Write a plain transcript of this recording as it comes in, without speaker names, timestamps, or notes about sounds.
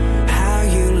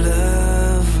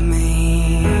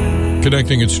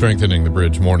Connecting and Strengthening the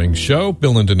Bridge Morning Show.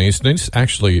 Bill and Denise. Denise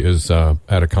actually is at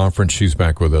a conference. She's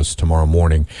back with us tomorrow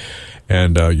morning.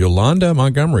 And Yolanda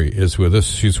Montgomery is with us.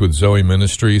 She's with Zoe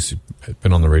Ministries.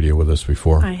 Been on the radio with us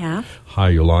before. I have. Hi,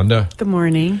 Yolanda. Good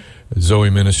morning. Zoe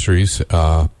Ministries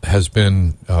has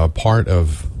been part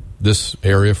of this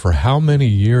area for how many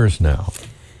years now?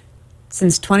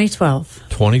 Since 2012.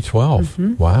 2012.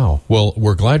 Mm-hmm. Wow. Well,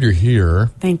 we're glad you're here.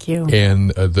 Thank you.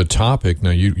 And the topic,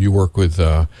 now you work with,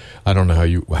 I don't know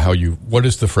how you, what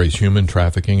is the phrase, human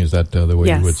trafficking? Is that the way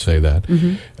Yes. you would say that?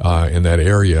 Mm-hmm. In that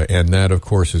area. And that, of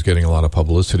course, is getting a lot of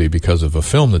publicity because of a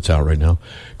film that's out right now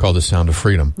called The Sound of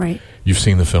Freedom. Right. You've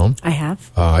seen the film? I have.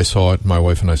 I saw it. My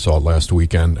wife and I saw it last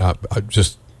weekend.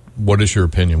 What is your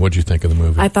opinion? What did you think of the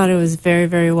movie? I thought it was very,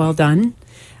 very well done.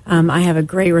 I have a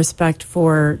great respect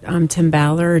for Tim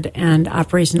Ballard and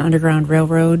Operation Underground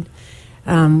Railroad.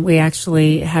 We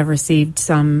actually have received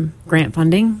some grant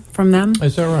funding from them.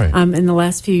 Is that right? In the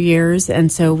last few years,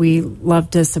 and so we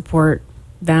love to support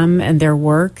them and their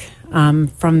work.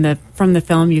 From the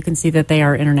film, you can see that they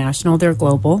are international; they're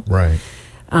global. Right.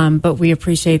 But we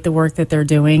appreciate the work that they're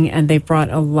doing, and they brought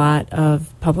a lot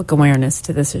of public awareness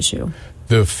to this issue.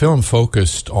 The film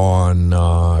focused on,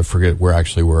 I forget where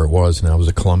it was now. Was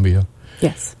it Colombia?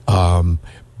 Yes.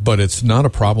 But it's not a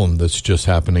problem that's just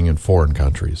happening in foreign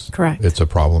countries. Correct. It's a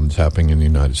problem that's happening in the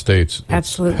United States. It's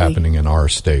Absolutely. happening in our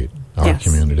state, our Yes.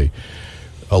 community.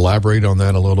 Elaborate on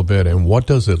that a little bit. And what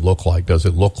does it look like? Does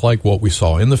it look like what we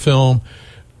saw in the film?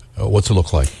 What's it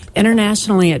look like?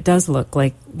 Internationally, it does look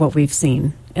like what we've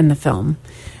seen in the film.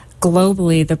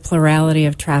 Globally, the plurality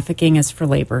of trafficking is for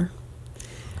labor.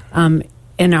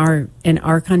 In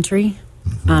our country,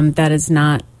 that is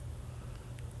not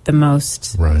the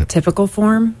most typical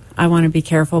form. I want to be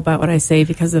careful about what I say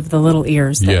because of the little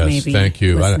ears that may be thank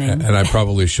you. And I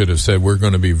probably should have said we're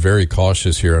going to be very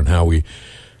cautious here on how we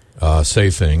say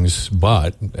things.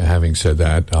 But having said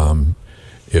that,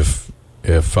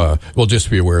 well,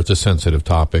 just be aware it's a sensitive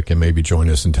topic, and maybe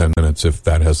join us in 10 minutes if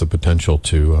that has the potential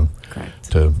to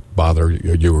bother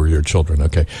you or your children.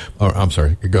 Okay. I'm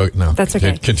sorry. Go now. That's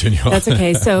okay. Continue on. That's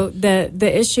okay. So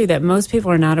the issue that most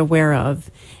people are not aware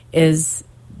of is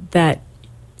that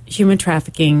human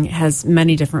trafficking has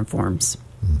many different forms.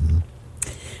 Mm-hmm.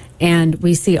 And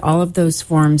we see all of those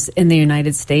forms in the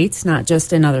United States, not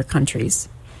just in other countries.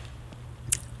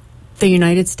 The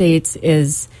United States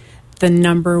is the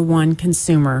number one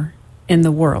consumer in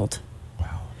the world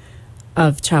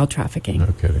of child trafficking.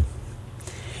 No kidding.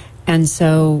 And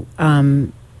so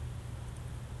to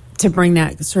bring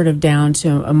that sort of down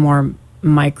to a more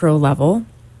micro level,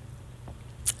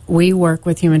 we work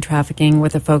with human trafficking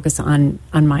with a focus on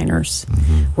minors,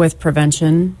 with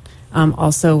prevention,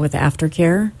 also with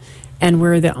aftercare. And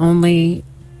we're the only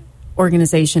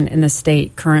organization in the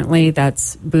state currently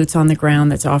that's boots on the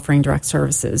ground that's offering direct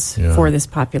services for this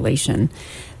population.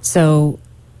 So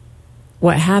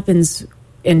what happens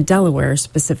in Delaware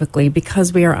specifically,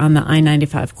 because we are on the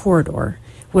I-95 corridor,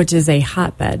 which is a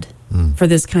hotbed for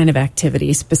this kind of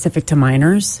activity specific to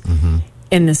minors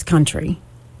in this country,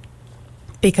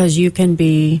 because you can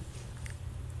be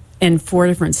in 4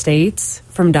 different states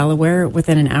from Delaware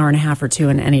within an hour and a half or 2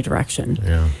 in any direction.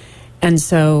 Yeah. And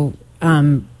so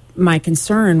my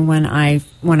concern when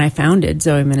I founded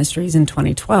Zoe Ministries in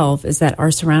 2012 is that our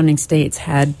surrounding states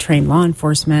had trained law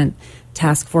enforcement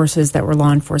task forces that were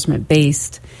law enforcement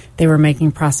based. They were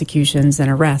making prosecutions and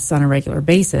arrests on a regular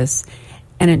basis.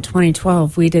 And in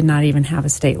 2012, we did not even have a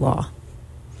state law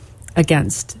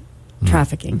against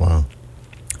trafficking. Wow.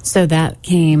 So that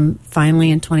came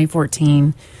finally in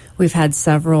 2014. We've had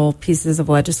several pieces of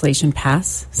legislation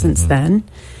pass since then.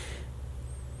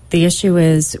 The issue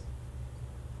is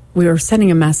we are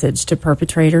sending a message to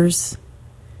perpetrators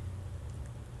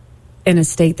in a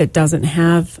state that doesn't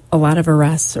have a lot of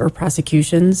arrests or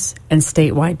prosecutions and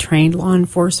statewide trained law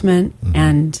enforcement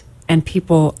and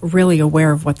people really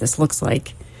aware of what this looks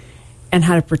like and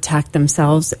how to protect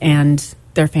themselves and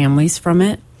their families from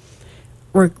it.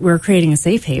 We're creating a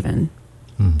safe haven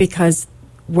because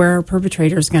where are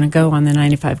perpetrators going to go on the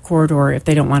 95 corridor if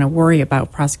they don't want to worry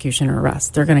about prosecution or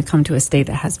arrest? They're going to come to a state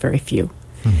that has very few.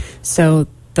 So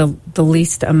the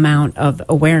least amount of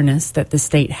awareness that the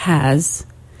state has,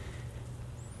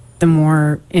 the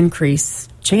more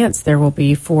increased chance there will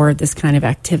be for this kind of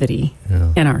activity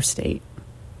in our state.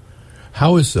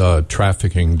 How is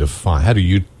trafficking defined? How do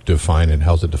you define it?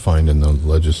 How's it defined in the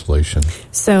legislation?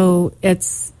 So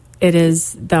it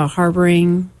is the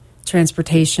harboring,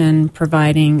 transportation,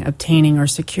 providing, obtaining, or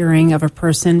securing of a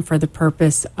person for the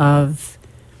purpose of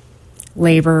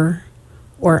labor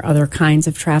or other kinds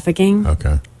of trafficking.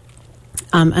 Okay.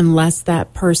 Unless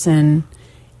that person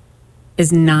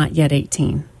is not yet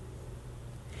 18.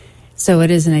 So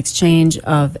it is an exchange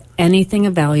of anything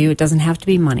of value. It doesn't have to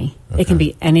be money. Okay. It can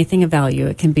be anything of value.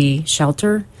 It can be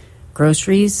shelter,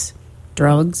 groceries,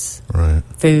 drugs, right,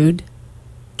 food,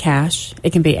 cash.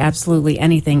 It can be absolutely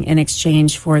anything in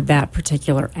exchange for that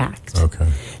particular act.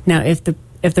 Okay. Now, if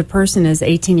the person is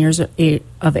 18 years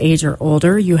of age or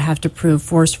older, you have to prove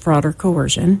force, fraud, or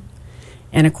coercion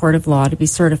in a court of law to be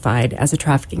certified as a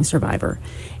trafficking survivor.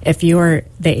 If you are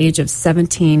the age of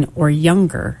 17 or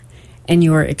younger and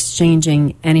you are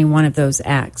exchanging any one of those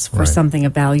acts for right, something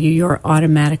of value, you're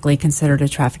automatically considered a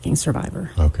trafficking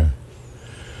survivor. Okay.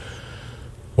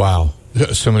 Wow.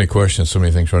 So many questions, so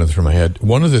many things running through my head.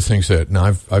 One of the things that,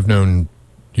 now I've known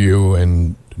you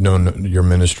and known your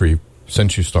ministry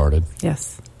since you started.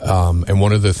 Yes. And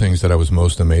one of the things that I was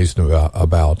most amazed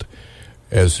about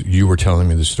as you were telling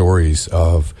me the stories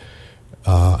of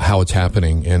how it's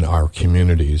happening in our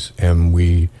communities, and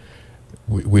we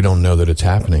don't know that it's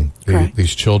happening.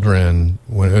 These children,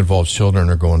 when it involves children,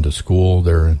 are going to school.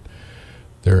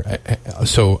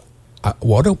 So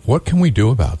what can we do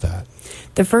about that?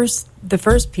 The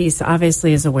first piece,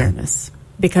 obviously, is awareness.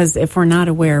 Because if we're not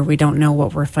aware, we don't know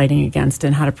what we're fighting against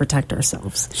and how to protect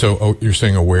ourselves. So you're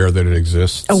saying aware that it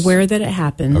exists? Aware that it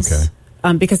happens.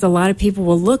 Okay. Because a lot of people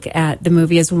will look at the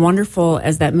movie, as wonderful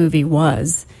as that movie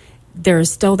was, there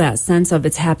is still that sense of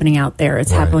it's happening out there.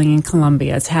 It's right, happening in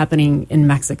Colombia. It's happening in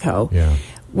Mexico. Yeah.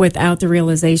 Without the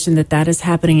realization that that is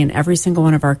happening in every single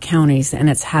one of our counties, and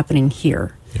it's happening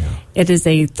here. Yeah. It is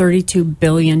a $32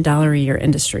 billion a year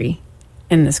industry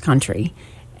in this country.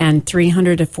 And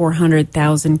 300 to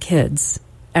 400,000 kids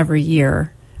every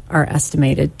year are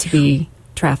estimated to be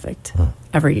trafficked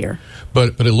every year.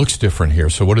 But it looks different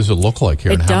here. So what does it look like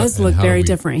here? It does look very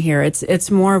different here. It's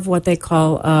more of what they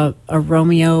call a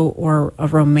Romeo or a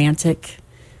romantic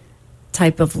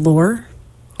type of lure.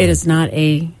 It is not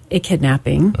a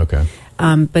kidnapping. Okay.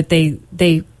 But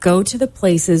they go to the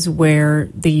places where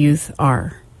the youth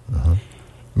are. Uh-huh.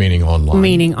 Meaning online?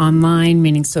 Meaning online,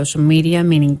 meaning social media,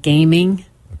 meaning gaming.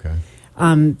 Okay.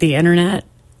 The internet,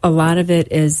 a lot of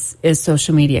it is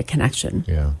social media connection.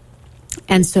 Yeah.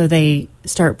 And so they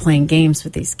start playing games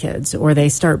with these kids, or they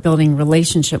start building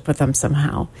relationship with them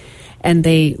somehow. And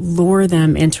they lure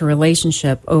them into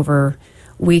relationship over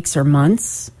weeks or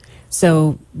months.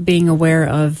 So being aware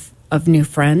of new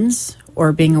friends,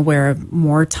 or being aware of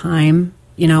more time,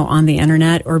 on the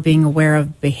internet, or being aware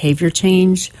of behavior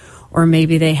change, or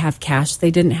maybe they have cash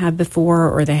they didn't have before,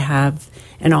 or they have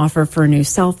an offer for a new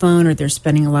cell phone, or they're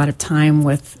spending a lot of time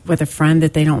with a friend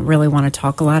that they don't really want to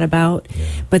talk a lot about. Yeah.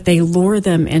 But they lure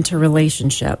them into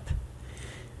relationship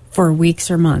for weeks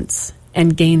or months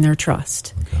and gain their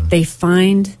trust. Okay. They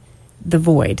find the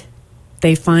void.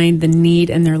 They find the need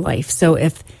in their life. So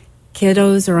if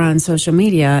kiddos are on social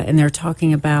media and they're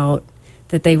talking about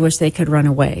that they wish they could run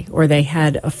away, or they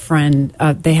had a friend,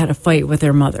 they had a fight with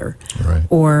their mother, right,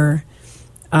 or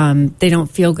they don't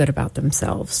feel good about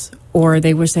themselves, or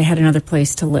they wish they had another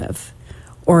place to live,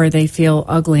 or they feel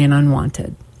ugly and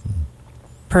unwanted.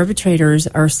 Perpetrators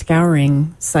are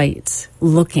scouring sites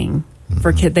looking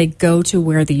for kids. They go to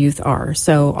where the youth are.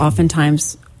 So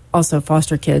oftentimes also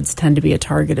foster kids tend to be a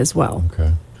target as well.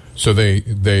 Okay. So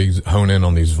they hone in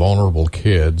on these vulnerable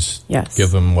kids, yes,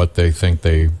 give them what they think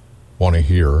they want to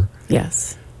hear.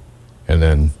 Yes. And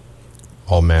then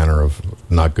all manner of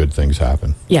not good things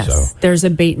happen. Yes. So there's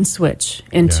a bait and switch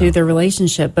into the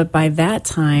relationship. But by that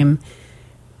time,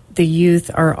 the youth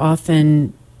are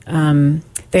often,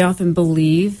 they often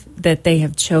believe that they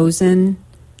have chosen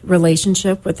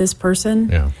relationship with this person.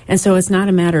 Yeah. And so it's not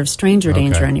a matter of stranger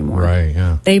danger anymore. Right,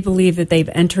 yeah. They believe that they've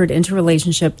entered into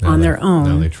relationship on their own.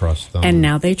 Now they trust them. And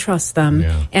now they trust them.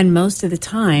 Yeah. And most of the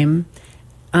time,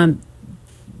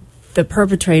 the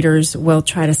perpetrators will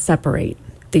try to separate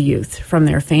the youth from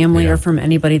their family or from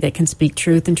anybody that can speak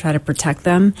truth and try to protect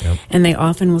them. Yep. And they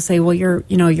often will say, well, your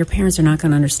parents are not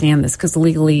going to understand this because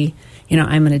legally,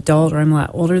 I'm an adult or I'm a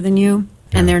lot older than you,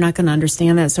 and they're not going to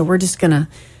understand that. So we're just going to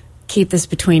keep this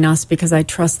between us because I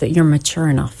trust that you're mature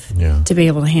enough to be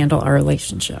able to handle our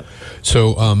relationship.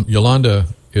 So Yolanda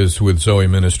is with Zoe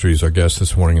Ministries, our guest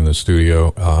this morning in the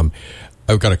studio.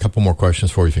 I've got a couple more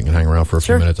questions for you if you can hang around for a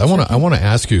few minutes. I want to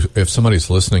ask you, if somebody's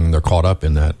listening and they're caught up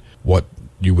in that, what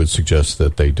you would suggest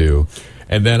that they do.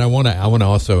 And then I want to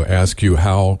also ask you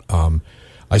how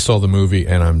I saw the movie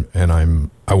and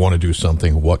I want to do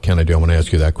something. What can I do? I want to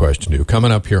ask you that question too.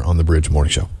 Coming up here on the Bridge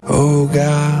Morning Show. Oh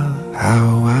God,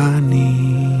 how I need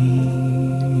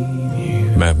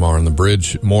you. Matt Maher on the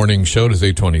Bridge Morning Show. It is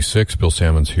 8:26. Bill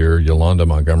Sammons here. Yolanda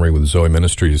Montgomery with Zoe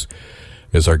Ministries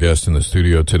is our guest in the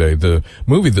studio today. The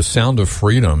movie The Sound of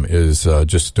Freedom is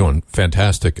just doing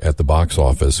fantastic at the box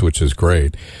office, which is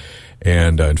great.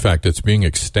 And in fact, it's being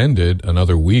extended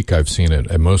another week. I've seen it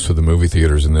at most of the movie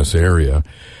theaters in this area.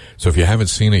 So if you haven't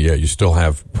seen it yet, you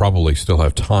probably still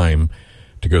have time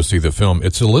to go see the film.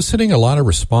 It's eliciting a lot of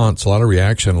response, a lot of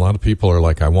reaction. A lot of people are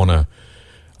like, I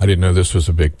didn't know this was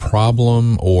a big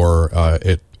problem, or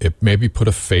it maybe put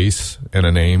a face and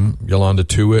a name, Yolanda,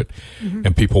 to it,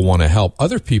 and people want to help.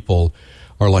 Other people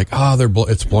are like,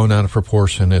 it's blown out of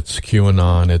proportion. It's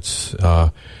QAnon. It's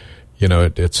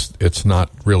it's not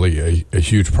really a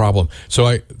huge problem.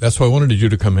 So that's why I wanted you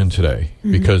to come in today,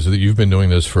 because you've been doing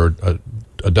this for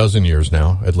a dozen years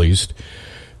now, at least,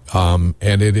 and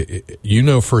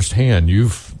firsthand.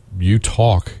 You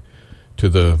talk to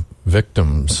the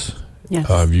victims. Yes.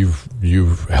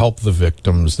 You've helped the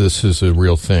victims. This is a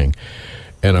real thing,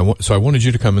 and so I wanted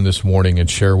you to come in this morning and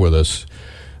share with us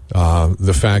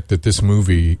the fact that this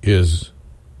movie is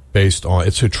based on.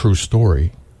 It's a true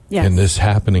story. Yes. And this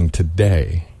happening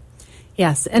today.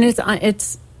 Yes, and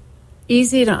it's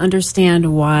easy to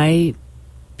understand why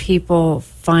people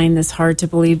find this hard to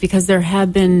believe, because there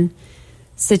have been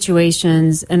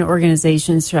situations and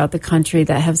organizations throughout the country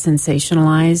that have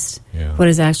sensationalized what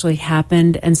has actually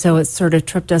happened, and so it's sort of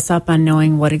tripped us up on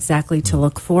knowing what exactly to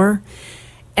look for.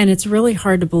 And it's really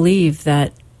hard to believe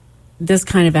that this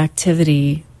kind of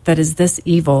activity that is this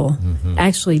evil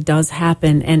actually does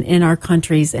happen, and in our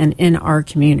countries and in our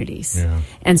communities. Yeah.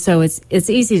 And so it's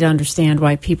easy to understand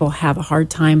why people have a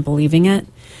hard time believing it.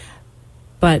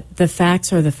 But the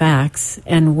facts are the facts.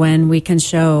 And when we can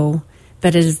show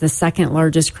that it is the second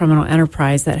largest criminal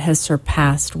enterprise that has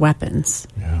surpassed weapons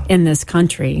in this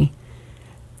country,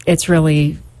 it's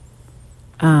really,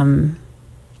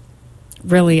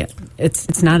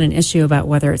 it's not an issue about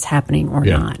whether it's happening or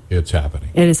not. It's happening.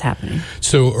 It is happening.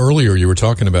 So earlier you were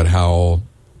talking about how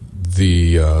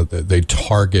they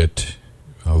target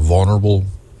vulnerable,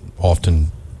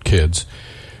 often kids,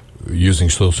 using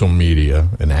social media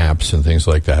and apps and things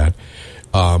like that.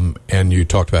 And you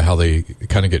talked about how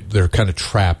they're kind of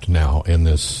trapped now in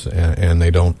this, and they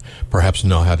don't perhaps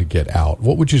know how to get out.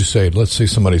 What would you say? Let's say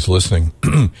somebody's listening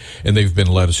and they've been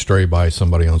led astray by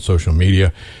somebody on social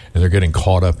media and they're getting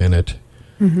caught up in it.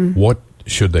 What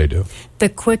should they do? The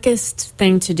quickest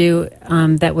thing to do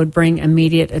that would bring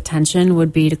immediate attention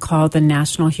would be to call the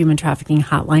National Human Trafficking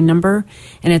Hotline number,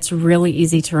 and it's really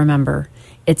easy to remember.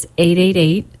 It's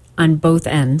 888 on both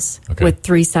ends, with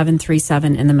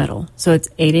 3737 in the middle. So it's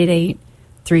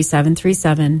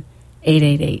 888-3737-888.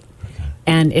 Okay.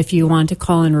 And if you want to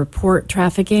call and report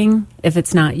trafficking, if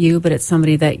it's not you, but it's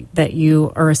somebody that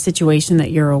you, or a situation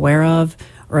that you're aware of,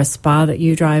 or a spa that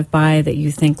you drive by that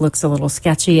you think looks a little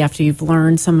sketchy after you've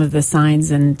learned some of the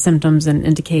signs and symptoms and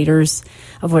indicators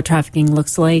of what trafficking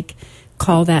looks like,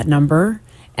 call that number.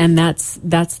 And that's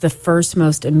the first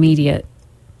most immediate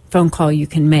phone call you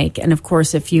can make. And of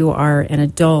course, if you are an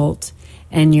adult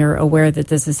and you're aware that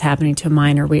this is happening to a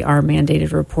minor, we are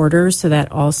mandated reporters, so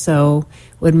that also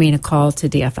would mean a call to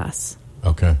DFS.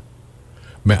 Okay.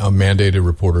 Mandated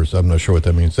reporters, I'm not sure what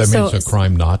that means. That means a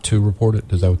crime not to report it?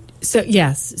 Is that what? So,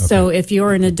 yes. Okay. So if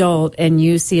you're an adult and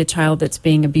you see a child that's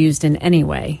being abused in any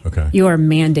way, you are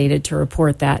mandated to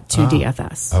report that to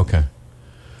DFS. Okay.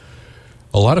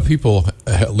 A lot of people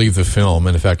leave the film,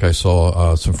 and in fact, I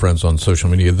saw some friends on social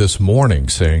media this morning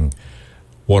saying,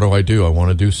 what do? I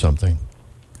want to do something.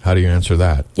 How do you answer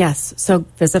that? Yes. So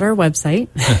visit our website.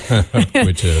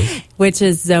 which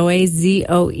is Zoe,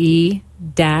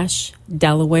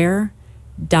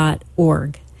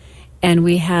 ZOE-Delaware.org. And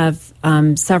we have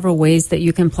several ways that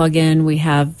you can plug in. We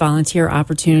have volunteer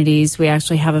opportunities. We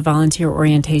actually have a volunteer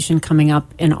orientation coming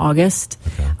up in August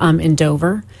in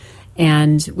Dover.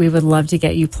 And we would love to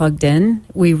get you plugged in.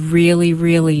 We really,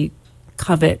 really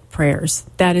covet prayers.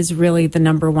 That is really the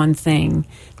number one thing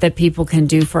that people can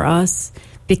do for us,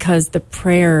 because the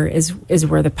prayer is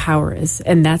where the power is.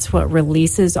 And that's what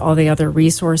releases all the other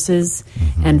resources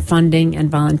and funding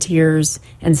and volunteers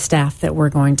and staff that we're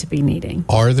going to be needing.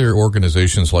 Are there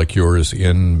organizations like yours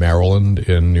in Maryland,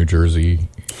 in New Jersey?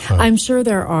 I'm sure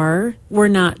there are. We're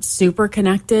not super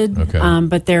connected,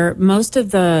 but most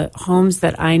of the homes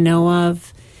that I know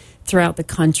of throughout the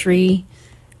country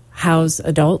house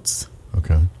adults.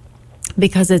 Okay.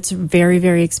 Because it's very,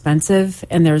 very expensive,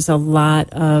 and there's a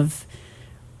lot of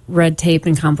red tape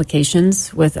and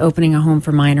complications with opening a home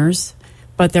for minors.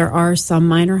 But there are some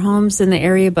minor homes in the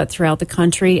area, but throughout the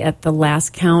country, at the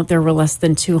last count, there were less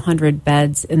than 200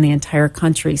 beds in the entire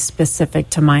country specific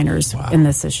to minors in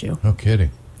this issue. No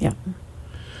kidding. Yeah.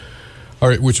 All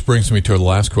right, which brings me to the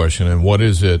last question. And what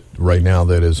is it right now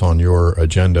that is on your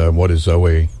agenda? And what is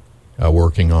Zoe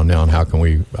working on now, and how can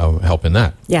we help in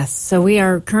that? Yes, so we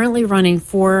are currently running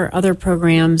 4 other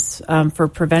programs for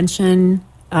prevention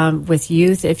with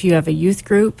youth. If you have a youth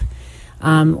group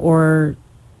or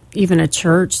even a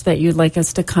church that you'd like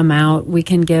us to come out, we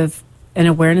can give an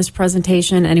awareness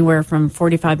presentation anywhere from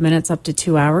 45 minutes up to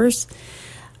 2 hours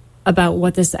about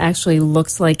what this actually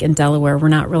looks like in Delaware. We're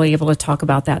not really able to talk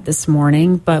about that this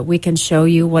morning, but we can show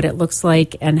you what it looks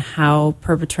like and how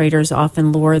perpetrators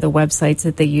often lure, the websites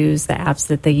that they use, the apps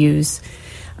that they use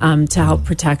to help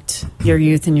protect your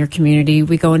youth and your community.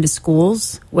 We go into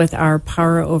schools with our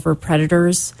Power Over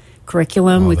Predators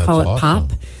curriculum. We call it awesome.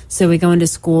 POP. So we go into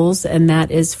schools, and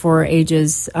that is for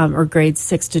ages or grades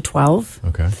 6 to 12.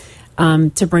 Okay.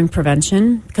 To bring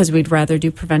prevention, because we'd rather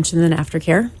do prevention than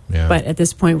aftercare. Yeah. But at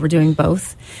this point, we're doing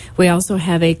both. We also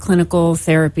have a clinical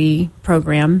therapy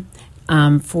program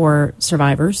for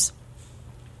survivors.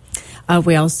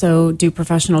 We also do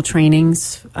professional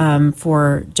trainings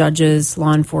for judges,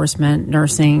 law enforcement,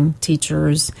 nursing,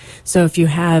 teachers. So if you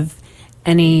have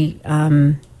any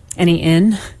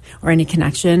in or any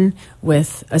connection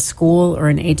with a school or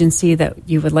an agency that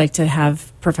you would like to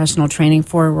have professional training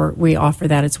for, we offer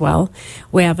that as well.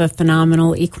 We have a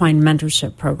phenomenal equine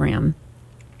mentorship program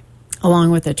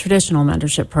along with a traditional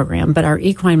mentorship program, but our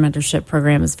equine mentorship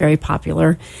program is very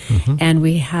popular, and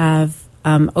we have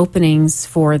openings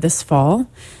for this fall.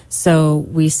 So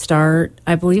we start,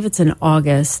 I believe it's in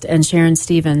August, and Sharon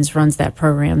Stevens runs that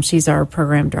program. She's our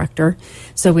program director.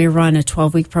 So we run a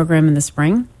 12-week program in the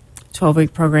spring,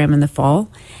 12-week program in the fall,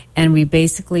 and we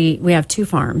have 2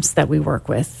 farms that we work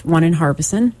with, one in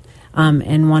Harbison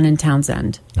and one in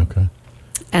Townsend. Okay.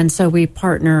 And so we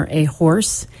partner a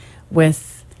horse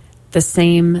with the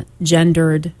same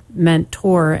gendered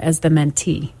mentor as the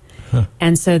mentee.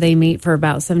 And so they meet for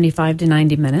about 75 to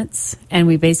 90 minutes, and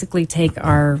we basically take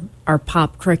our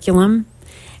POP curriculum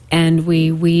and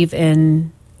we weave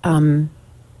in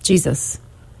Jesus,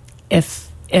 if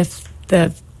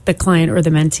the client or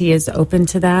the mentee is open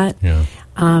to that. Yeah.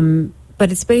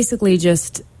 But it's basically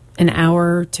just an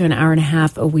hour to an hour and a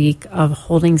half a week of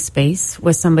holding space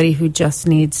with somebody who just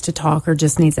needs to talk or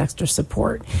just needs extra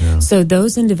support. Yeah. So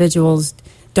those individuals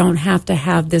don't have to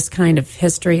have this kind of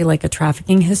history, like a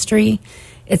trafficking history.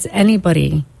 It's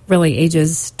anybody really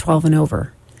ages 12 and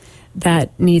over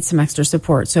that needs some extra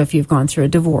support. So if you've gone through a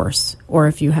divorce, or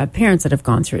if you have parents that have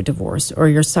gone through a divorce, or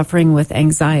you're suffering with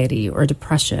anxiety or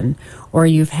depression, or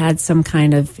you've had some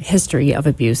kind of history of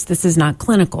abuse, this is not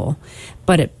clinical,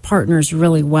 but it partners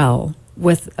really well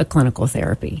with a clinical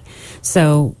therapy.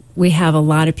 So we have a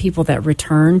lot of people that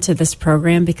return to this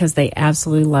program because they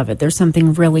absolutely love it. There's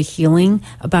something really healing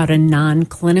about a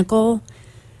non-clinical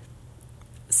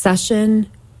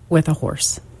session with a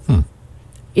horse.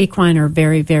 Equine are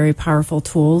very, very powerful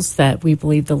tools that we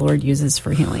believe the Lord uses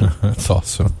for healing. That's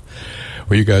awesome.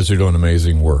 Well, you guys are doing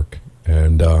amazing work,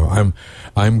 and I'm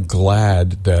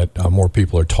glad that more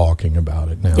people are talking about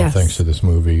it now, Yes. thanks to this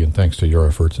movie and thanks to your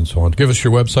efforts and so on. Give us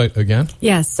your website again.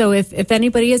 Yes, so if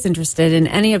anybody is interested in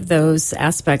any of those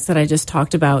aspects that I just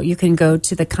talked about, you can go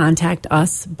to the Contact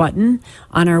Us button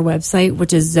on our website,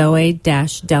 which is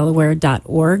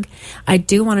zoe-delaware.org. I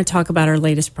do want to talk about our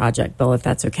latest project, Bill, if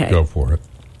that's okay. Go for it.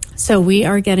 So we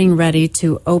are getting ready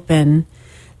to open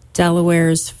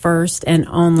Delaware's first and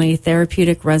only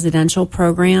therapeutic residential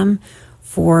program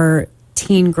for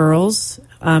teen girls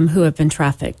who have been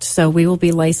trafficked. So we will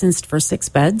be licensed for 6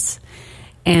 beds,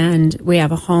 and we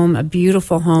have a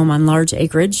beautiful home on large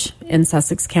acreage in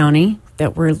Sussex County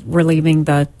that we're leaving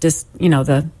the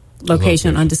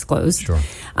location undisclosed. Sure.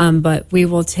 But we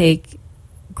will take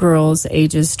girls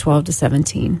ages 12 to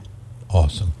 17.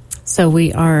 Awesome. So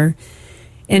we are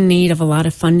in need of a lot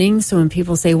of funding. So when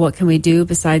people say, what can we do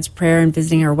besides prayer and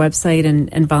visiting our website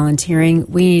and volunteering,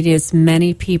 we need as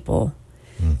many people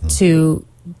to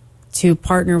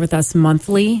partner with us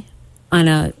monthly on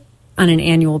an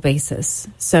annual basis.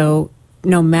 So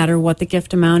no matter what the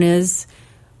gift amount is,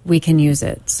 we can use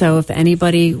it. So if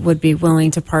anybody would be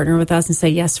willing to partner with us and say,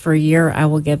 yes, for a year, I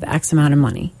will give X amount of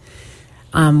money.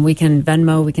 We can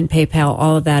Venmo, we can PayPal,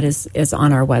 all of that is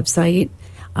on our website.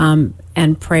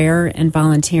 And prayer and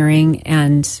volunteering,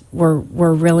 and we're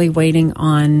really waiting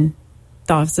on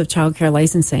the Office of Child Care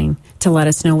Licensing to let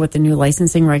us know what the new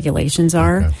licensing regulations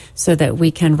are, so that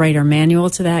we can write our manual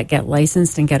to that, get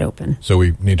licensed, and get open. So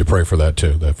we need to pray for that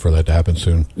too, for that to happen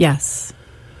soon. Yes.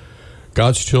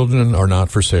 God's children are not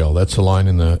for sale. That's a line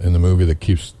in the movie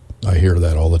that I hear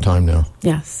that all the time now.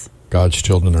 Yes. God's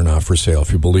children are not for sale.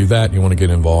 If you believe that and you want to get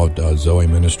involved, Zoe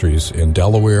Ministries in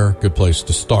Delaware, good place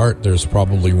to start. There's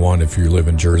probably one if you live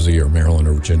in Jersey or Maryland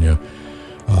or Virginia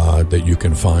that you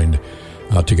can find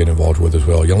to get involved with as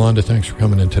well. Yolanda, thanks for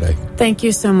coming in today. Thank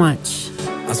you so much.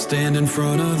 I stand in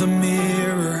front of the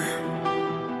mirror